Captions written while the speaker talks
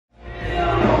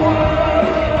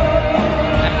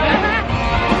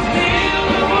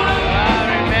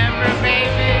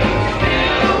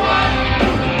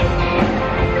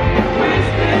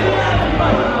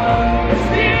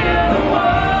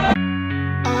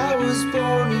was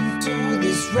born into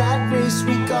this rat race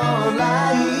we call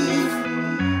life.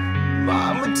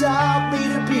 Mama taught me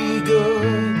to be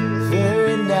good,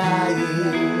 very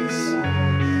nice.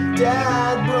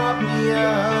 Dad brought me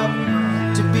up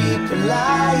to be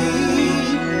polite.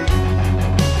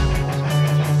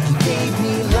 You gave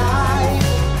me life.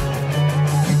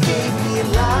 You gave me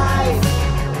life.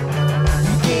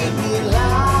 You gave me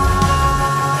life.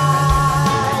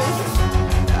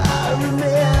 I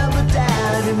remember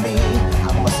Dad and me. I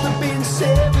must have been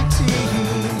 17.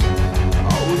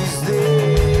 Always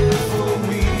there for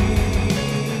me.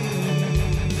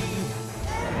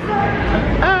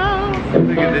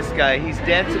 Look at this guy. He's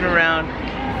dancing around,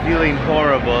 feeling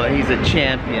horrible. He's a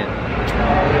champion.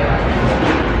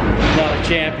 Not a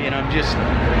champion. I'm just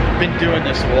been doing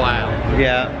this a while.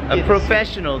 Yeah, a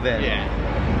professional then.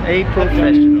 Yeah. A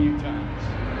professional.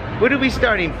 What are we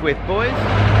starting with, boys?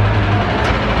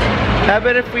 How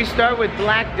about if we start with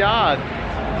Black Dog?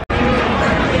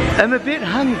 I'm a bit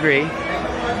hungry.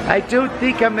 I don't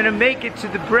think I'm gonna make it to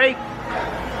the break.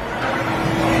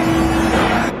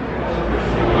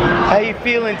 How you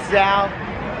feeling, Sal?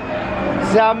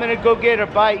 Sal, I'm gonna go get a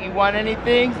bite. You want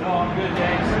anything? Oh, I'm good,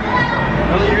 thanks.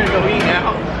 Well, you're gonna go eat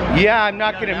now? Yeah, I'm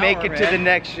not gonna make it to the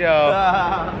next show.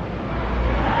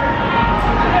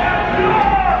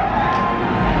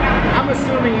 I'm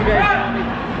assuming you guys tell me.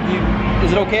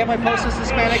 Is it okay if I post this to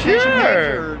Spandex Nation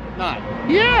page or not?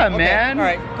 Yeah, Okay. man. All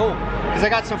right, cool. Because I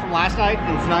got some from last night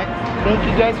and tonight. Thank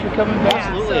you guys for coming back.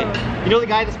 Absolutely. You know the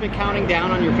guy that's been counting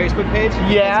down on your Facebook page?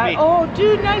 Yeah. That's me. Oh,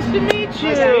 dude, nice to meet you.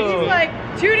 It's like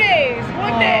 2 days,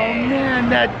 one day. Oh man,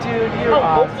 that dude, you're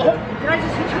awesome. Did I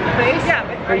just hit you in the face? Yeah.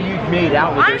 But you made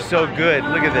out with her so good.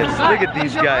 Look at this. Look at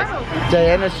these guys.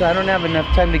 Diana, so I don't have enough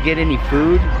time to get any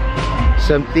food.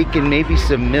 So I'm thinking maybe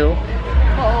some milk.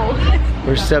 Oh.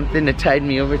 Or something to tide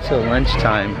me over till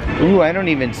lunchtime. Ooh, I don't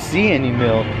even see any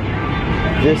milk.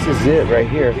 This is it right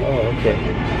here. Oh, okay.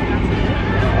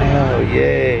 Oh,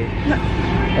 yay.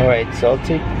 All right, so I'll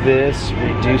take this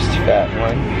reduced fat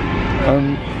one.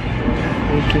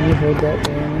 Hey, can you hold that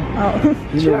down? Oh,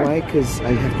 You know why? Because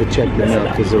I have to check the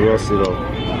milk, because or else it'll,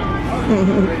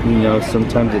 you know,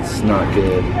 sometimes it's not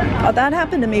good. Oh, that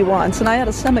happened to me once, and I had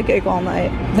a stomachache all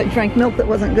night. I drank milk that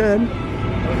wasn't good.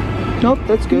 Nope,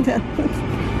 that's good.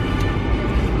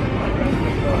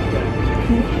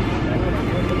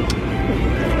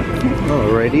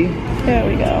 Alrighty. There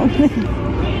we go.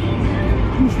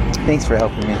 Thanks for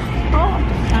helping me. Oh,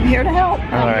 I'm here to help.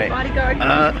 All right. Bodyguard.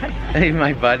 Hey,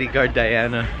 my bodyguard,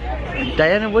 Diana.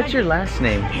 Diana, what's your last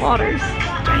name? Waters.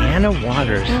 Diana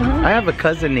Waters. I have a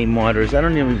cousin named Waters. I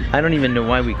don't even know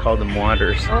why we call them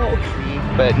Waters. Oh.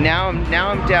 But now I'm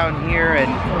down here,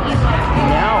 and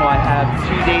now I have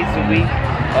 2 days a week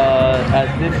as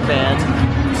this band,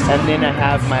 and then I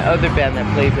have my other band that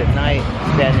plays at night,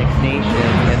 Spandex Nation,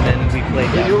 and then we play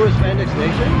that. You were with Spandex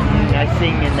Nation? I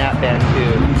sing in that band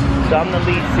too. So I'm the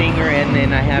lead singer, and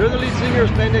then I have... You're the lead singer of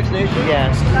Spandex Nation?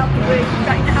 Yeah.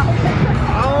 Right now.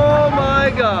 Oh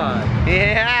my God.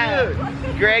 Yeah.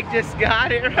 Dude. Greg just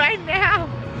got it right now.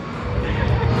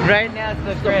 Right now, it's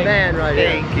the Greg. Man right here.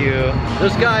 Thank you.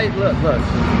 This guy, look.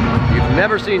 You've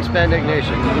never seen Spandex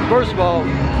Nation. First of all,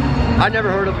 I never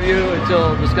heard of you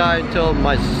until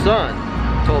my son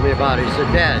told me about it. He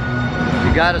said, Dad,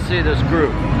 you got to see this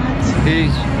group.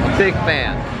 He's a big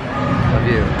fan of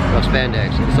you, of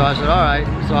Spandex. And so I said, all right.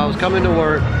 So I was coming to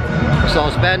work. I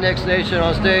saw Spandex Nation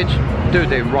on stage. Dude,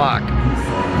 they rock.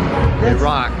 They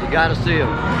rock. You gotta see them.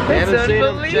 If you haven't seen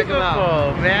them, check them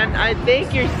out. Man, I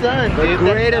thank your son, The dude.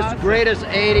 greatest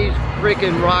 80s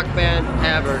freaking rock band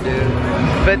ever, dude.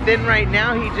 But then right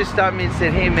now he just stopped me and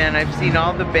said, hey man, I've seen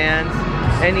all the bands,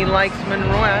 and he likes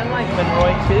Monroy. I like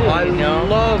Monroy too, I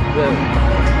love them.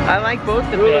 I like both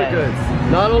the Really bands.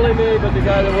 good. Not only me, but the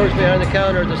guy that works behind the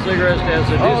counter at the cigarette stand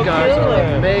said, these guys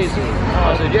are amazing.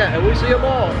 I said, yeah, and we see them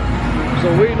all. So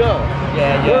we know.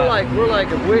 Yeah. We're like,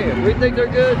 if we think they're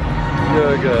good,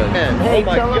 you're good. Man, Hey, oh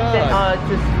my tell them God.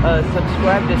 to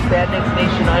subscribe to Spandex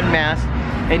Nation unMasked,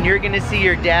 and you're gonna see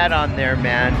your dad on there,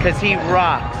 man, because he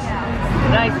rocks.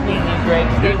 Nice meeting you, Greg.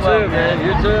 Stay well, man.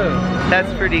 You too.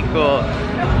 That's pretty cool.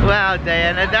 Wow,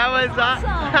 Diana, that was awesome.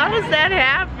 How does that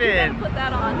happen? Put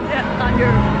that on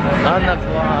your... On the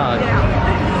vlog.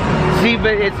 Yeah. See,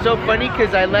 but it's so funny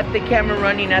because I left the camera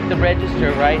running at the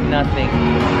register, right? Nothing.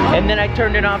 And then I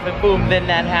turned it off and boom, then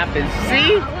that happens.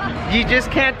 See? You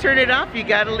just can't turn it off. You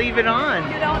gotta leave it on.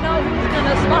 You don't know who's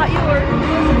gonna spot you or...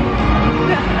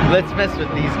 Let's mess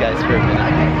with these guys for a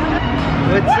minute.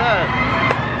 What's up?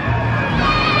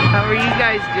 How are you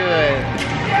guys doing?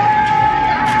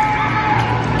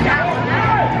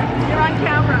 You're on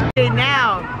camera. Hey,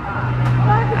 now.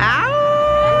 Ow!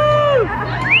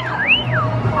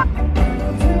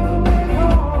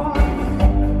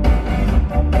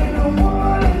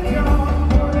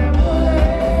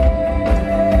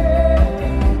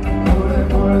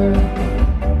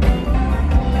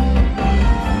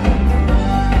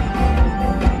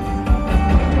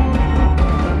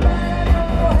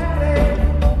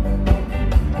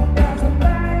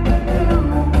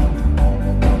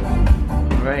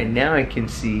 I can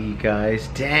see you guys.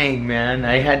 Dang, man.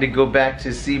 I had to go back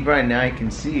to see Brian. Now I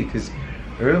can see you because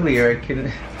earlier I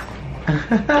couldn't.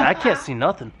 I can't see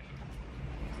nothing.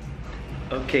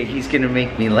 Okay, he's gonna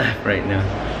make me laugh right now.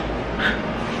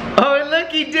 Oh, look,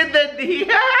 he did the he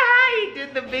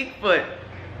did the Bigfoot.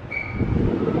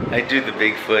 I do the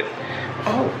Bigfoot.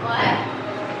 Oh.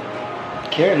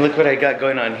 What? Karen, look what I got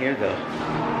going on here, though.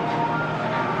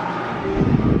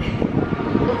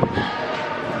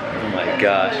 Oh my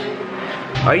gosh.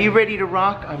 Are you ready to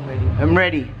rock? I'm ready. I'm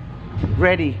ready.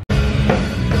 Ready.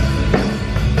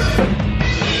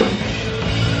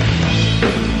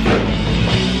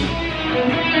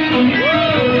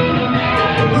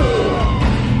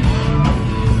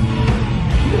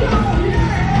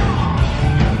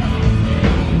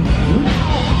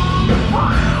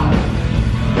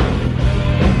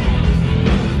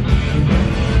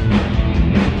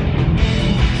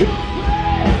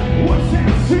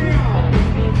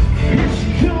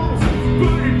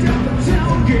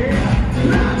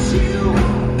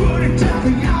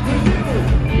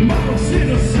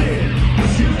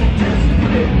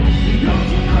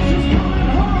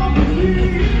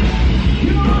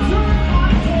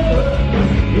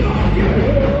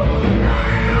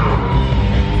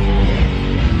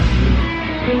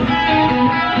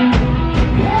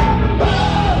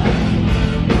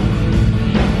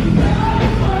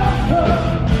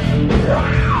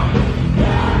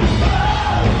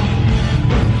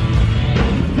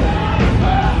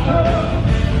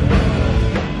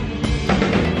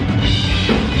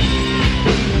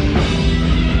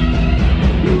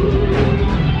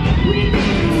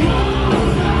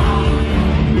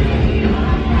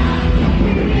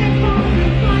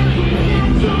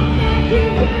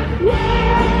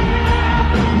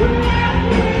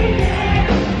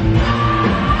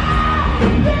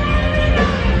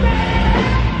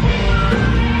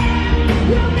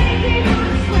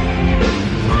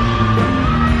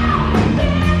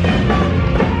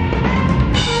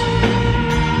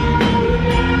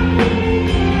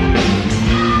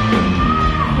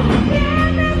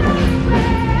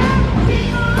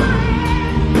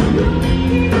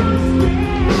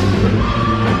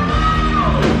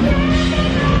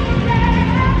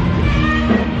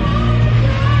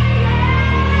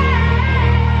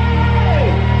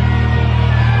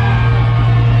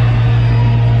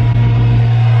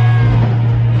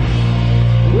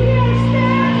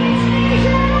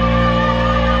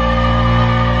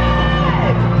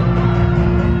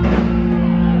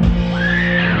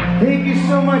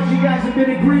 You guys have been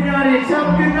a great audience.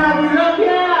 Have a good night. We love ya!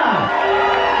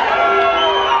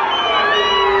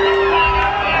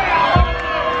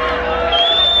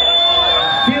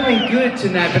 Feeling good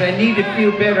tonight, but I need to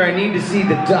feel better. I need to see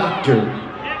the doctor.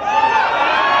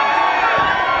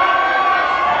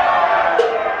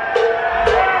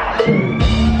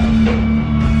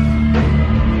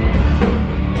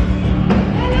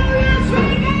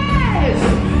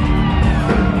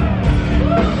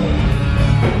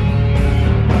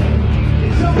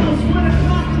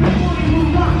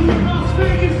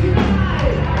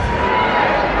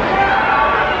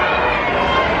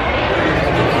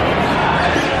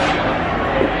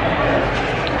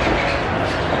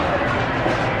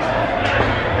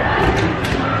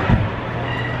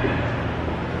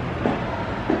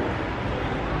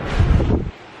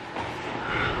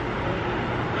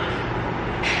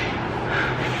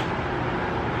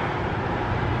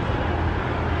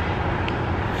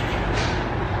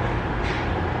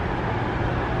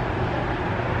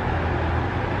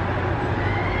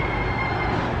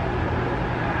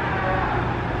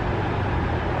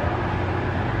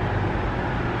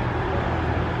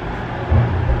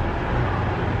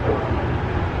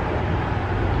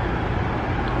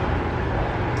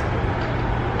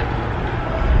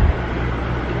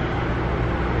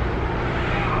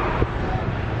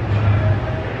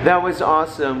 That was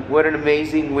awesome. What an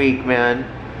amazing week, man.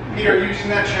 Peter, are you using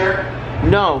that chair?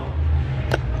 No.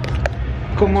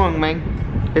 Come on, man.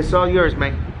 It's all yours,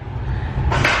 man.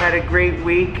 Had a great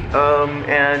week,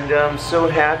 and I'm so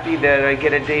happy that I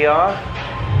get a day off.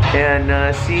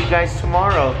 And see you guys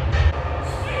tomorrow.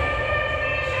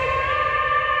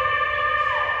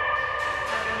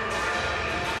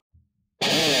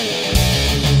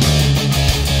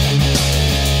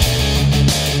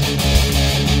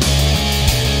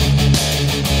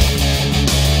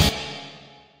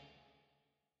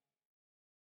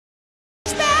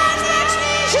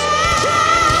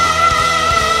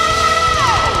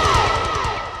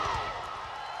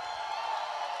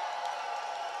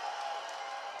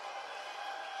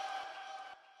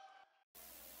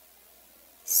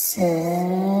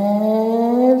 Say